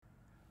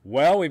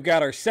Well, we've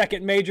got our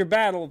second major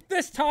battle,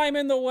 this time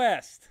in the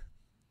West.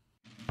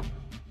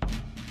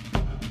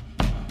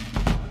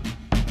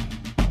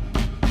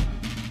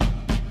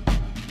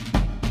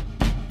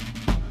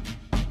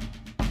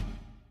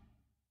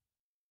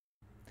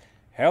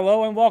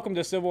 Hello and welcome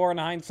to Civil War in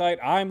Hindsight.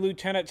 I'm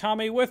Lieutenant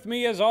Tommy. With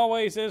me, as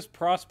always, is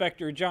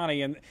Prospector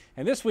Johnny. And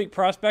this week,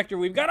 Prospector,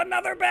 we've got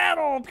another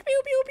battle. Pew,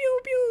 pew, pew,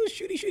 pew.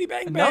 Shooty, shooty,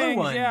 bang, bang. Another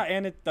one. Yeah,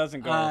 and it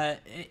doesn't go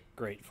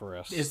great for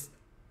us.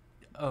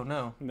 Oh,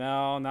 no.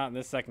 No, not in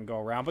this second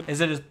go-around. But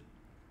Is it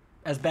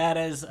as bad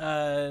as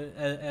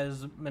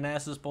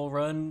Manassas Bull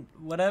Run,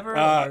 whatever?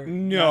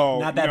 No,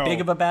 not that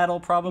big of a battle,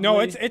 probably. No,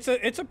 it's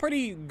a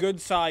pretty good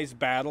sized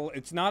battle.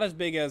 It's not as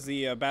big as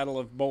the Battle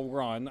of Bull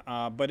Run,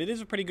 but it is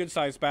a pretty good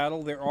sized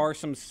battle. There are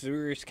some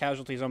serious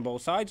casualties on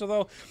both sides,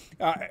 although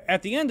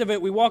at the end of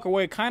it, we walk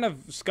away kind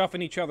of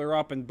scuffing each other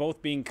up and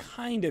both being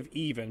kind of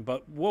even.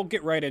 But we'll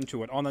get right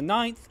into it. On the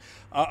 9th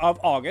of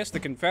August, the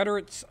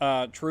Confederate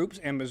troops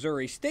and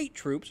Missouri state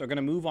troops are going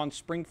to move on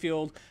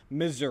Springfield,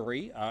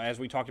 Missouri, as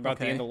we talked about. At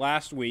the end of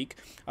last week,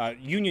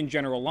 Union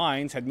General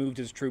Lyons had moved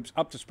his troops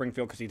up to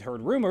Springfield because he'd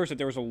heard rumors that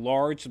there was a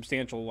large,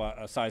 substantial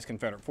sized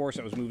Confederate force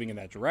that was moving in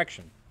that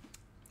direction.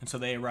 And so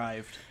they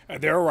arrived.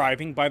 They're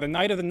arriving. By the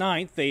night of the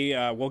 9th, they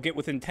will get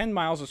within 10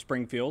 miles of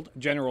Springfield.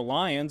 General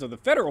Lyons of the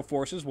Federal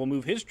forces will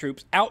move his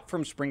troops out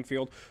from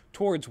Springfield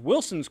towards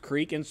Wilson's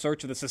Creek in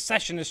search of the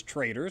secessionist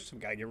traitors.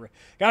 Gotta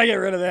get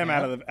rid of them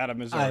out of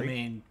Missouri. I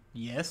mean,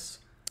 yes.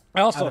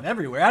 Also, out of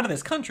everywhere, out of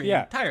this country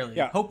entirely.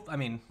 Yeah.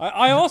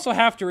 I also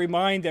have to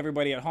remind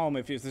everybody at home,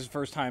 if this is the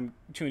first time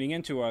tuning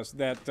into us,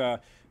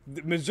 that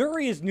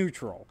Missouri is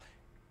neutral,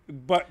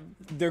 but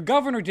their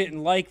governor didn't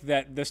like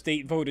that the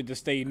state voted to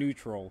stay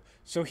neutral,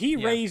 so he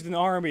raised an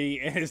army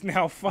and is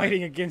now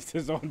fighting against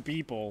his own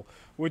people,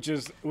 which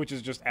is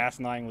just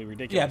asininely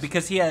ridiculous. Yeah,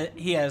 because he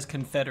has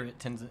Confederate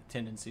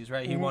tendencies,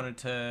 right? He wanted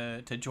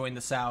to join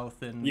the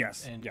South and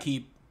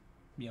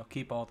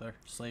keep all their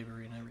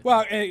slavery and everything.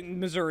 Well,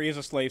 Missouri is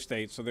a slave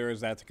state, so there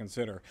is that to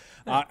consider.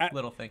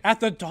 Little thing. At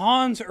the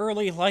dawn's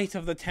early light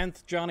of the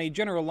 10th, Johnny,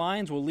 General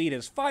Lyons will lead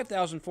his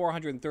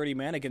 5,430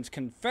 men against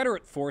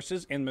Confederate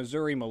forces and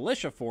Missouri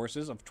militia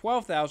forces of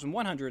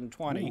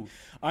 12,120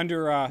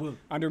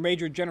 under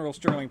Major General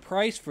Sterling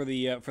Price for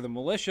the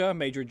militia,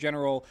 Major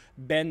General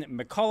Ben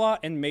McCullough,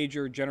 and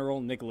Major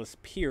General Nicholas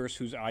Pierce,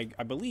 who's I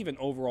believe in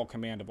overall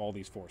command of all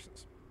these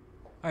forces.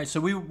 All right,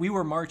 so we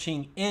were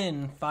marching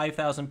in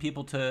 5,000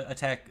 people to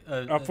attack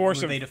a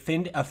force a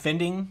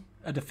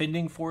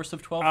defending force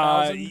of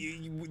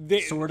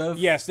 12,000. Sort of.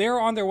 Yes, they're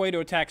on their way to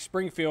attack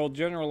Springfield.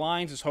 General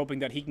Lyons is hoping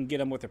that he can get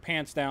them with their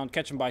pants down,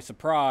 catch them by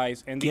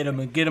surprise, and get them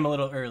a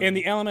little early. And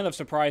the element of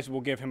surprise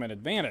will give him an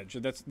advantage.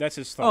 That's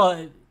his thought.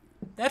 Well,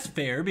 that's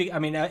fair. I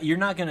mean, you're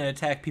not going to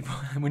attack people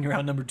when you're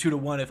outnumbered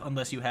 2-1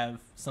 unless you have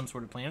some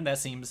sort of plan. That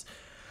seems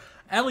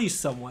at least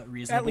somewhat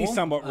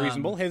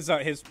reasonable.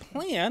 His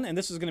plan, and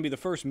this is going to be the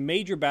first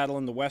major battle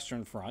in the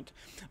Western Front.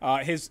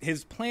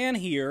 His plan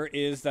here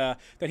is that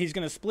he's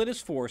going to split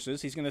his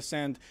forces. He's going to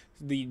send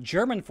the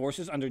German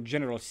forces under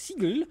General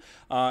Sigel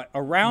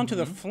around to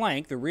the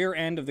flank, the rear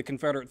end of the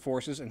Confederate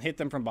forces, and hit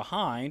them from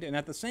behind. And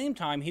at the same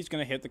time, he's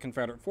going to hit the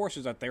Confederate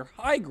forces at their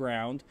high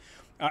ground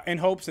in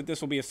hopes that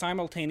this will be a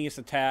simultaneous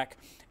attack.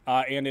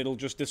 And it'll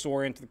just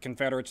disorient the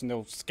Confederates, and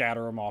they'll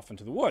scatter them off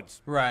into the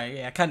woods. Right,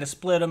 yeah, kind of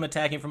split them,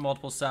 attacking from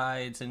multiple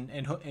sides, and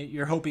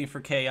you're hoping for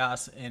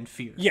chaos and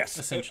fear. Yes,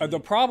 essentially. The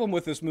problem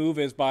with this move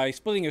is by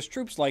splitting his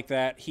troops like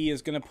that, he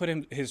is going to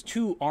put his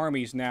two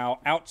armies now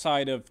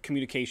outside of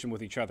communication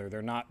with each other.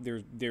 They're not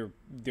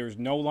there's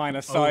no line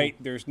of sight.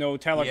 There's no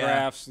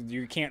telegraphs.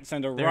 Yeah. You can't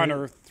send a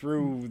runner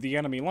through the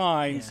enemy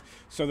lines. Yeah.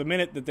 So the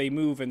minute that they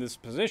move in this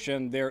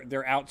position,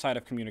 they're outside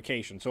of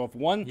communication. So if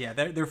one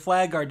their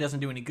flag guard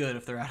doesn't do any good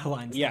if they're out of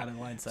line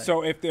sight.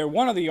 So if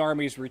one of the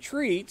armies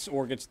retreats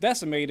or gets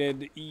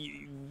decimated,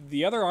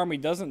 the other army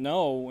doesn't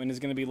know and is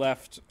going to be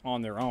left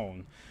on their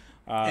own.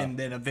 And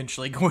then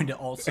eventually going to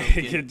also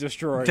get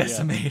destroyed,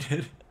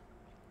 decimated.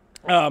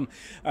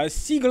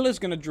 Sigel is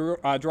going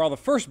to draw the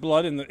first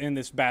blood in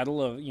this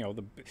battle of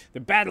the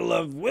Battle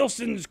of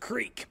Wilson's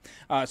Creek.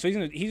 So he's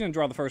going to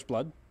draw the first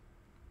blood.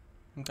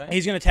 Okay.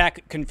 He's going to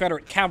attack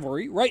Confederate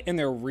cavalry right in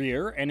their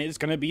rear, and it's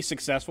going to be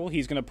successful.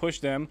 He's going to push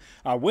them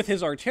with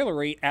his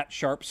artillery at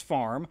Sharp's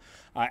Farm.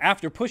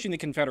 After pushing the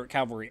Confederate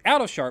cavalry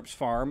out of Sharp's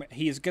Farm,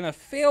 he is going to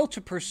fail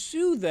to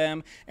pursue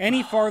them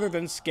any farther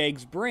than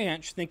Skaggs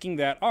Branch, thinking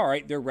that, all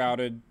right, they're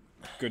routed,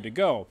 good to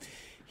go.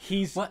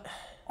 He's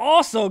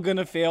also going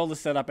to fail to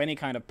set up any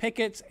kind of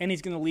pickets, and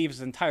he's going to leave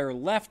his entire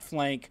left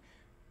flank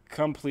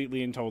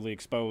completely and totally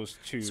exposed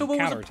to counterattack. So what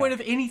was the point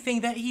of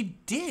anything that he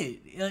did?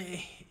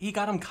 He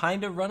got him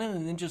kind of running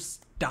and then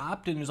just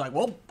stopped and was like,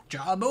 well,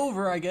 job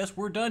over, I guess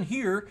we're done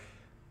here.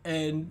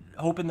 And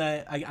hoping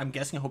that, I'm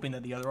guessing hoping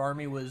that the other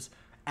army was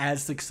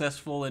as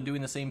successful in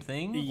doing the same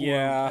thing?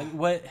 Yeah. Or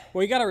what?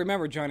 Well, you got to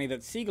remember, Johnny,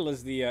 that Sigel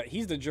is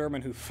he's the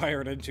German who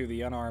fired into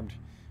the unarmed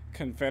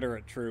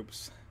Confederate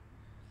troops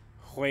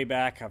way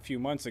back a few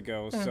months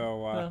ago.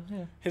 So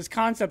his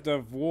concept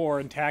of war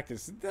and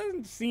tactics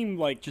doesn't seem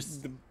like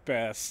just the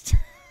best.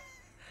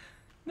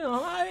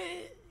 No,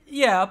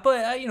 yeah,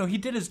 but he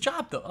did his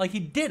job though. Like he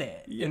did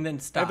it, and then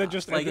stopped. And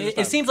then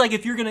it seems like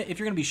if you're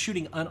gonna be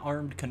shooting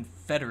unarmed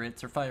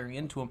Confederates or firing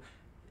into them,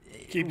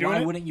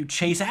 why wouldn't you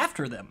chase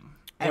after them?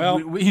 Well,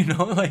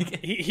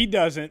 he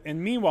doesn't.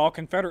 And meanwhile,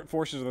 Confederate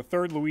forces of the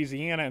 3rd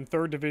Louisiana and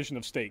 3rd Division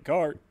of State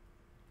Guard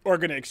are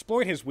going to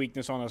exploit his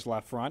weakness on his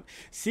left front.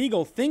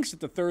 Sigel thinks that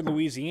the 3rd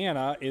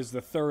Louisiana is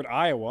the 3rd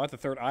Iowa. The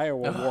 3rd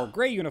Iowa wore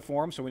gray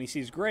uniforms, so when he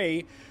sees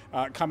gray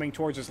coming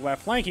towards his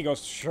left flank, he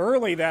goes,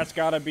 surely that's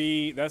got to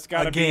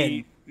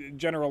be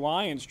General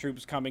Lyon's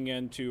troops coming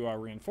in to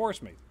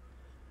reinforce me.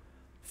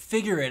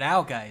 Figure it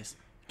out, guys.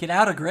 Get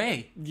out of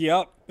gray.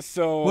 Yep.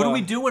 So what are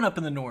we doing up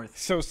in the north?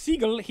 So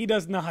Sigel, he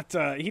does not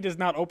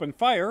open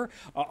fire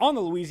on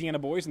the Louisiana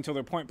boys until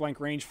they're point blank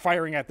range,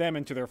 firing at them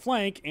into their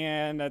flank,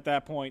 and at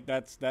that point,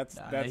 that's the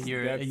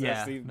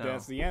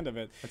end of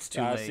it. That's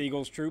too late.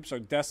 Sigel's troops are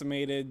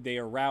decimated. They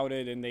are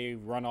routed, and they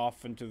run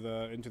off into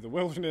the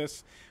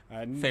wilderness.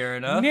 Fair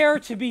enough. Ne'er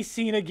to be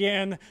seen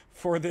again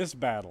for this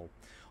battle.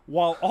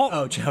 While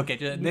okay.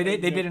 They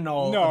didn't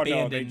all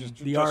abandon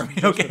the army.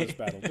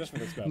 Just for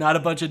this battle. Not a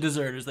bunch of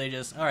deserters. They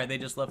just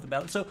left the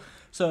battle.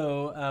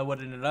 So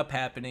what ended up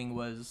happening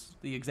was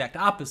the exact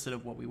opposite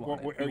of what we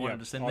wanted. We wanted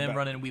to send them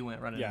running, and we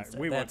went running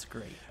instead. That's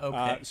great.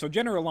 Okay. So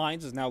General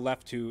Lyons is now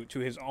left to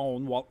his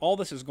own. While all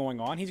this is going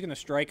on, he's going to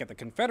strike at the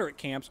Confederate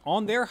camps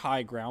on their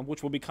high ground,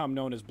 which will become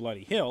known as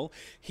Bloody Hill.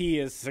 He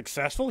is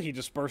successful. He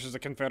disperses the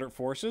Confederate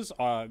forces.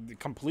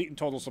 Complete and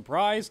total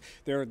surprise.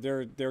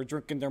 They're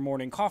drinking their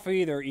morning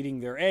coffee. They're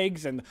eating their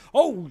eggs, and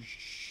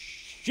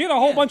shit, a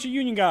whole bunch of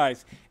Union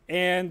guys,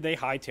 and they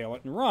hightail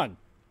it and run.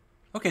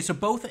 Okay, so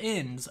both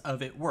ends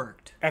of it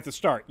worked at the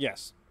start.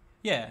 Yes.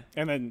 Yeah.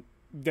 And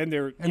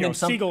then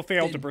Sigel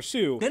failed to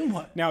pursue. Then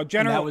what? Now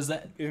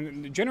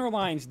General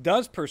Lyons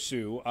does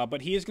pursue,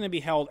 but he is going to be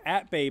held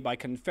at bay by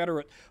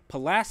Confederate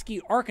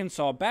Pulaski,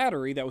 Arkansas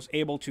battery that was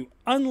able to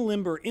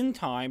unlimber in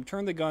time,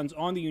 turn the guns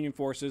on the Union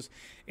forces,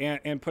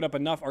 and put up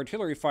enough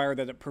artillery fire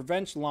that it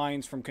prevents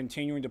Lyons from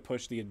continuing to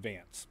push the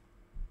advance.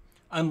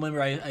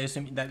 Unlimber, I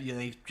assume that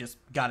they just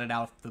got it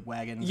out of the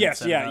wagons.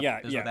 Yes, yeah.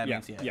 Okay.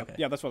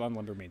 That's what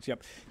unlimber means.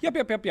 Yep.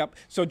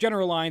 So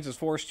General Lyons is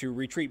forced to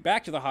retreat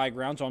back to the high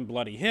grounds on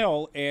Bloody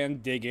Hill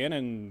and dig in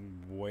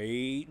and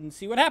wait and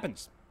see what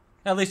happens.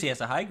 At least he has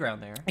the high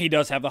ground there. He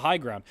does have the high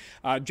ground.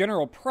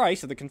 General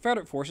Price of the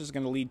Confederate forces is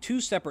going to lead 2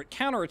 separate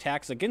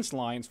counterattacks against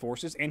Lyons'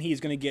 forces, and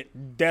he's going to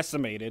get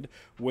decimated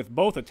with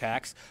both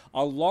attacks.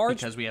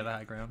 Because we have the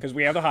high ground. Because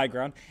we have the high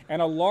ground. And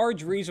a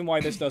large reason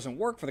why this doesn't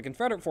work for the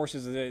Confederate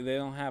forces is they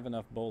don't have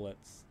enough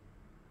bullets.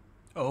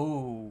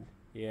 Oh.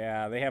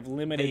 Yeah, they have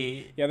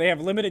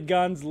limited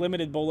guns,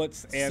 limited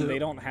bullets, and they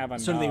don't have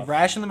enough. So do they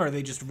ration them, or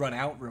they just run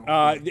out real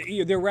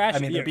quick? They're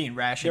rationed. I mean, they're being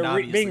rationed.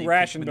 They're being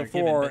rationed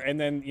before, and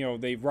then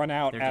they run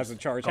out as the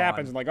charge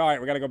happens, and like, all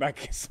right, we got to go back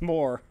and get some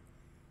more.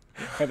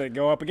 And they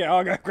go up again.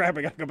 Oh, crap,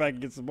 we got to go back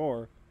and get some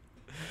more.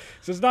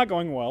 So it's not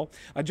going well.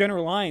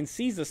 General Lyons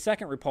sees the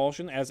second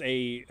repulsion as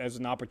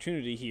an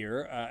opportunity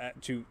here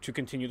to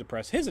continue to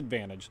press his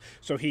advantage.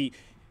 So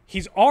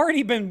He's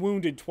already been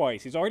wounded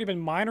twice. He's already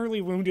been minorly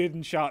wounded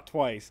and shot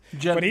twice.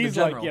 General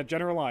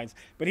Lyons.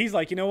 But he's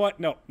like, you know what?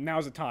 No,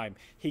 now's the time.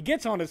 He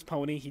gets on his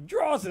pony. He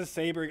draws his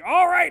saber.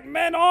 All right,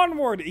 men,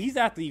 onward. He's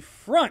at the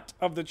front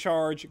of the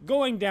charge,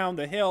 going down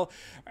the hill,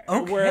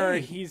 where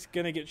he's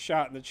going to get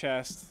shot in the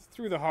chest,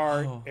 through the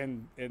heart,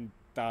 and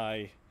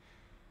die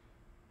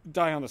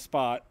on the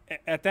spot.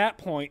 At that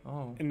point,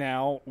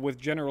 now, with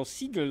General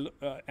Sigel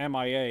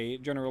MIA,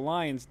 General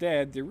Lyons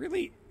dead, they're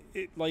really,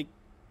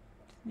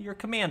 your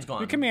command's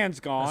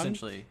gone.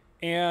 Essentially.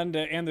 And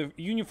the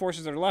Union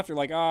forces that are left are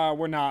like,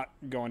 we're not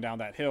going down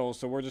that hill,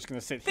 so we're just going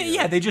to sit here.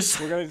 Yeah, they just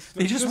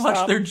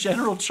watch their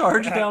general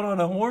charge down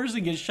on a horse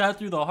and get shot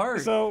through the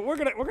heart. So we're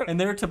gonna and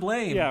they're to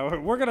blame. Yeah,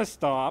 we're gonna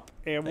stop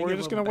and we're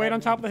just gonna wait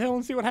on top of the hill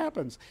and see what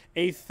happens.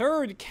 A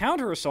third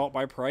counter assault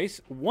by Price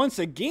once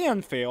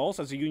again fails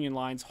as the Union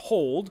lines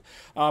hold,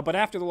 but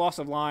after the loss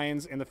of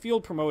Lyons and the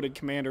field promoted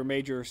commander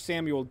Major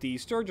Samuel D.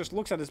 Sturgis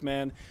looks at his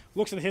men,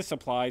 looks at his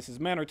supplies. His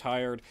men are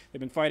tired.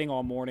 They've been fighting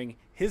all morning.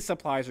 His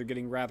supplies are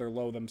getting rather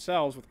low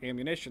themselves with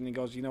ammunition. He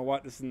goes, you know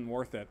what? This isn't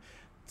worth it.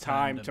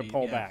 Time to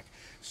pull back.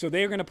 So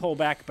they're going to pull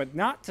back, but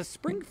not to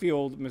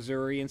Springfield,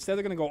 Missouri. Instead,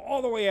 they're going to go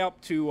all the way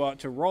up to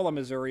Rolla,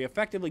 Missouri,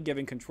 effectively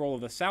giving control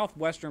of the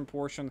southwestern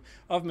portion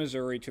of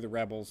Missouri to the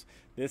rebels.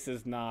 This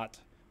is not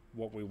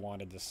what we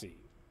wanted to see.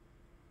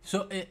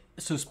 So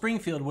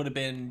Springfield would have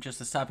been just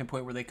a stopping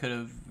point where they could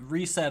have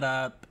reset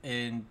up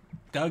and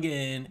dug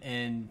in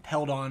and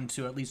held on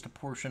to at least a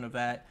portion of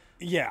that.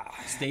 Yeah,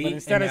 state, but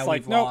instead it's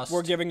like, nope,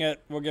 we're giving it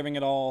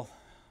all.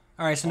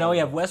 All right, so now we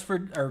have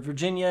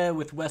Virginia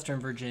with Western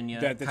Virginia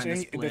kind of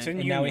split,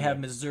 and now we have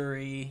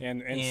Missouri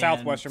and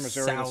southwestern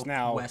Missouri.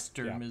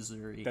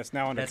 Missouri. That's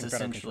now under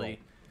Confederate control.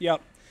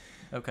 Yep.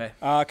 Okay.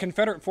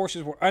 Confederate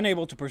forces were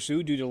unable to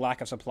pursue due to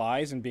lack of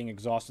supplies and being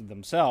exhausted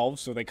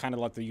themselves, so they kind of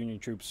let the Union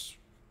troops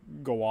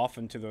go off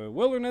into the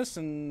wilderness,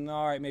 and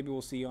all right, maybe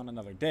we'll see you on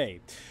another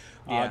day.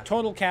 Yeah.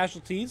 Total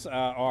casualties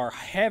are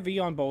heavy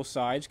on both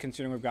sides,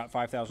 considering we've got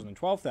 5,000 and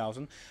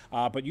 12,000.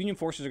 But Union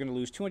forces are going to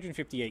lose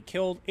 258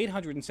 killed,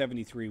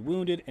 873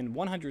 wounded, and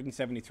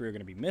 173 are going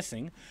to be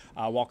missing,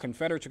 while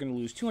Confederates are going to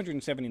lose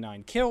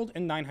 279 killed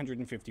and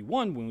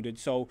 951 wounded.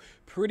 So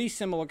pretty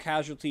similar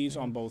casualties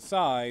on both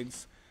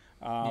sides,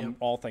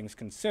 all things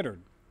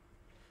considered.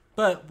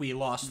 But we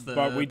lost the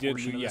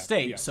portion of the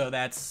state, yeah. so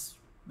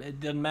it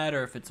doesn't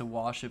matter if it's a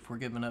wash if we're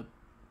giving up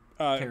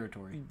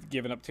territory.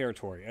 Giving up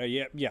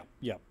territory.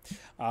 Yeah.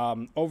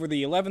 Over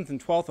the 11th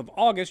and 12th of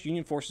August,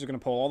 Union forces are going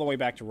to pull all the way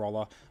back to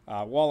Rolla,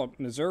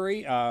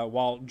 Missouri,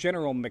 while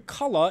General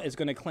McCulloch is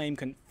going to claim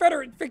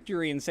Confederate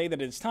victory and say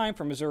that it's time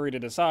for Missouri to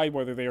decide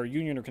whether they are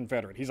Union or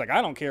Confederate. He's like,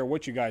 I don't care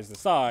what you guys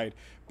decide,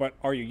 but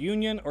are you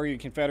Union or are you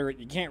Confederate?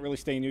 You can't really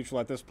stay neutral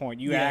at this point.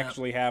 You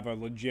actually have a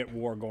legit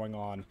war going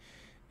on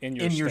in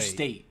your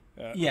state.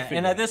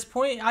 And at this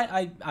point,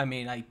 I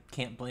mean, I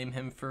can't blame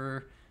him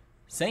for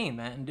saying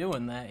that and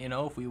doing that. You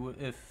know, if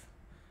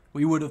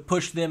we would have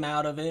pushed them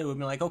out of it, it would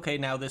be like, okay,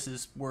 now this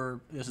is a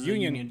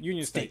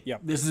Union state.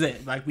 Yep. This is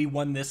it. Like, we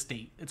won this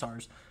state. It's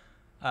ours.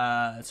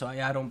 So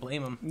I don't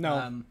blame them.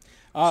 No.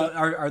 So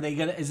are they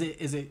gonna?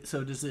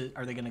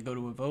 Are they gonna go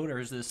to a vote, or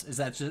is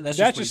that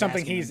just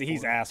something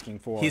he's asking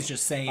for? He's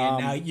just saying,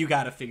 now you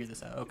got to figure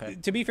this out. Okay.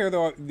 To be fair,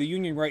 though, the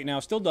Union right now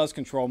still does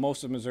control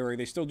most of Missouri.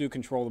 They still do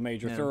control the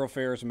major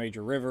thoroughfares,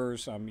 major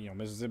rivers.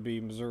 Mississippi,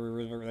 Missouri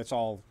River. That's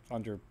all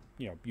under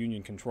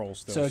Union control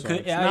still. So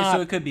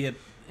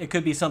it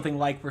could be something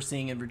like we're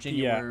seeing in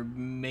Virginia, where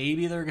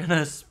maybe they're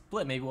gonna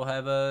split. Maybe we'll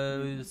have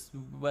a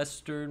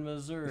Western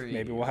Missouri.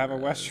 Maybe we'll have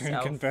a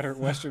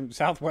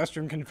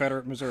Southwestern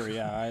Confederate Missouri.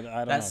 Yeah, I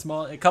don't know.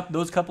 Small.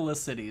 Those couple of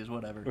cities,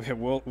 whatever.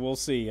 We'll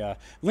see.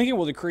 Lincoln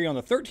will decree on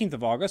the 13th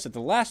of August that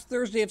the last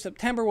Thursday of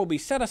September will be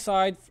set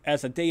aside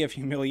as a day of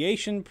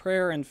humiliation,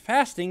 prayer, and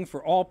fasting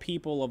for all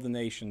people of the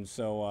nation.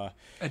 So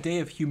a day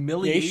of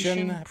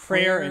humiliation,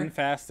 prayer, and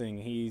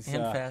fasting.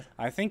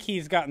 I think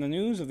he's gotten the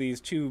news of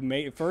these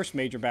two first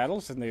major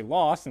battles, and they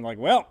lost, and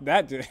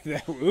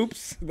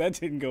oops, that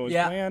didn't go as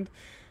planned.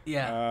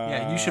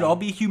 You should all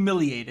be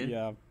humiliated.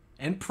 Yeah.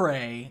 And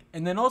pray,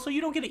 and then also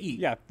you don't get to eat.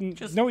 Yeah,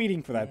 just no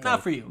eating for that day.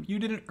 Not for you. You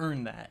didn't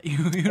earn that.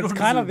 It's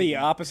kind of the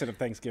opposite of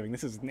Thanksgiving.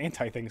 This is an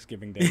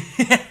anti-Thanksgiving day.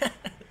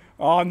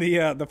 On the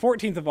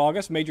 14th of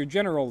August, Major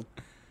General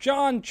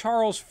John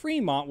Charles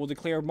Fremont will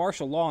declare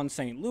martial law in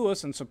St.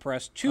 Louis and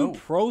suppress two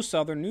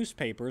pro-Southern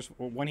newspapers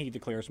when he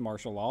declares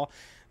martial law.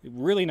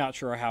 Really not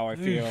sure how I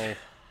feel.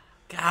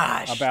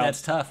 Gosh,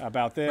 that's tough.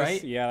 About this,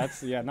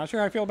 right? Not sure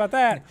how I feel about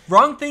that.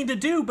 Wrong thing to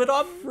do, but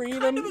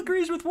kind of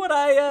agrees with what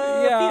I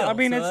feel. I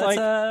mean, so it's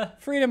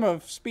like freedom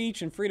of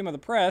speech and freedom of the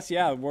press.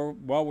 Yeah, we're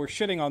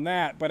shitting on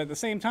that, but at the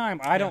same time,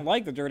 I don't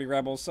like the Dirty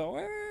Rebels, so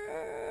I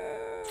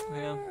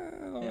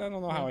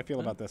don't know how I feel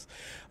about this.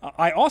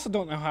 I also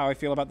don't know how I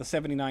feel about the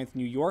 79th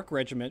New York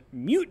Regiment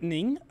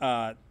mutinying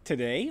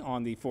today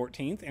on the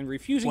 14th and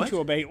refusing to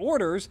obey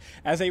orders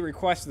as they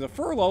requested a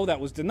furlough that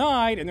was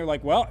denied. And they're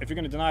like, well, if you're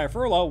going to deny a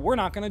furlough, we're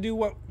not going to do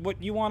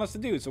what you want us to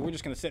do. So we're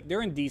just going to sit.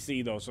 They're in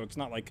D.C., though, so it's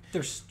not like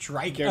they're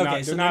striking.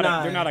 They're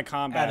not a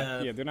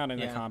combat. They're not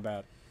in a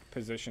combat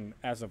position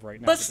as of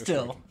right now. But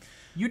still,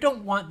 you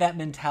don't want that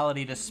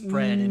mentality to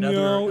spread in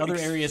other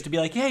areas to be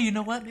like, yeah, you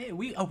know what,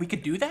 we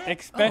could do that.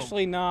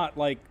 Especially not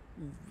like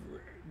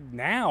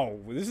now.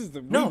 We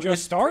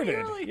just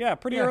started.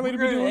 Pretty early to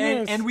be doing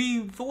this. And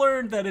we've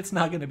learned that it's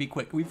not going to be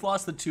quick. We've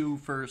lost the two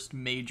first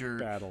major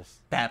battles.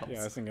 Yeah,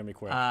 this isn't going to be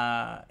quick.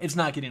 It's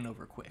not getting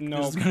over quick. No.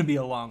 This is going to be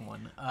a long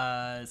one.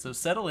 So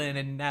settle in,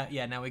 and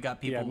now we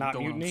got people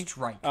going on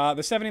strike. The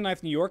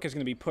 79th New York is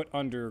going to be put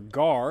under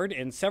guard,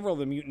 and several of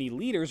the mutiny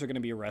leaders are going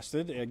to be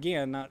arrested.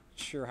 Again, not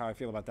sure how I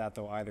feel about that,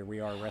 though, either.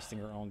 We are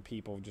arresting our own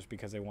people just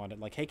because they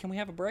wanted, like, hey, can we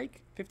have a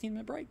break?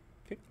 15-minute break?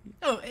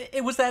 Oh,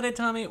 was that it,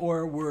 Tommy,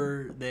 or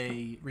were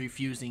they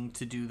refusing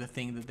to do the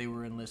thing that they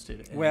were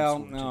enlisted? All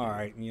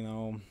right,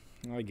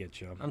 I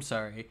get you. I'm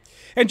sorry.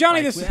 And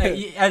Johnny,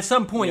 at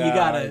some point you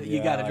gotta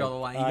draw the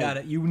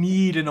line. You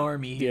need an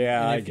army.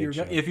 Yeah, and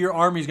if your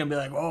army's gonna be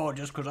like, oh,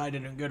 just because I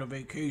didn't get a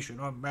vacation,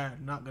 I'm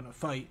not gonna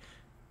fight.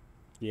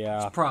 Yeah,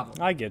 it's a problem.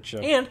 I get you.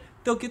 And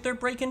they'll get their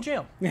break in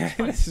jail. It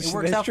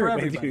works out for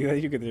everybody.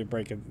 They get their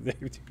break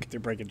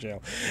in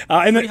jail.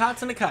 Three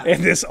hots and a cot.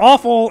 And this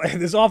awful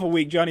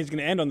week, Johnny's going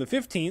to end on the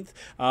 15th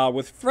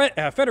with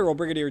Federal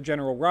Brigadier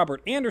General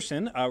Robert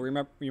Anderson.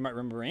 You might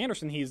remember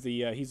Anderson. He's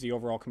the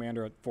overall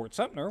commander at Fort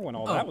Sumter when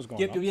all that was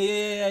going on.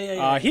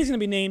 Yeah. He's going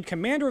to be named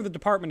commander of the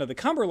Department of the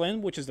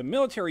Cumberland, which is the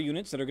military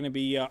units that are going to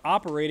be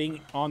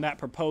operating on that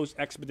proposed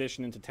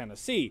expedition into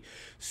Tennessee.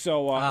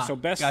 So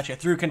gotcha,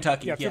 through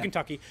Kentucky. Yeah, through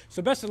Kentucky.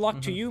 So best of luck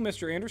to you,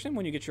 Mr. Anderson,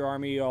 when you get your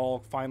army all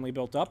finally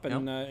built up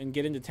and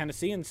get into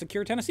Tennessee and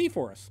secure Tennessee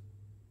for us.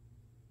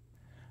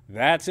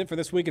 That's it for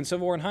this week in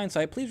Civil War in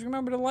Hindsight. Please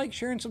remember to like,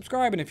 share, and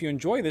subscribe. And if you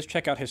enjoy this,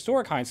 check out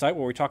Historic Hindsight,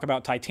 where we talk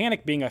about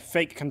Titanic being a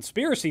fake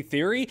conspiracy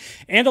theory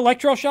and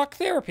electroshock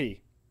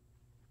therapy.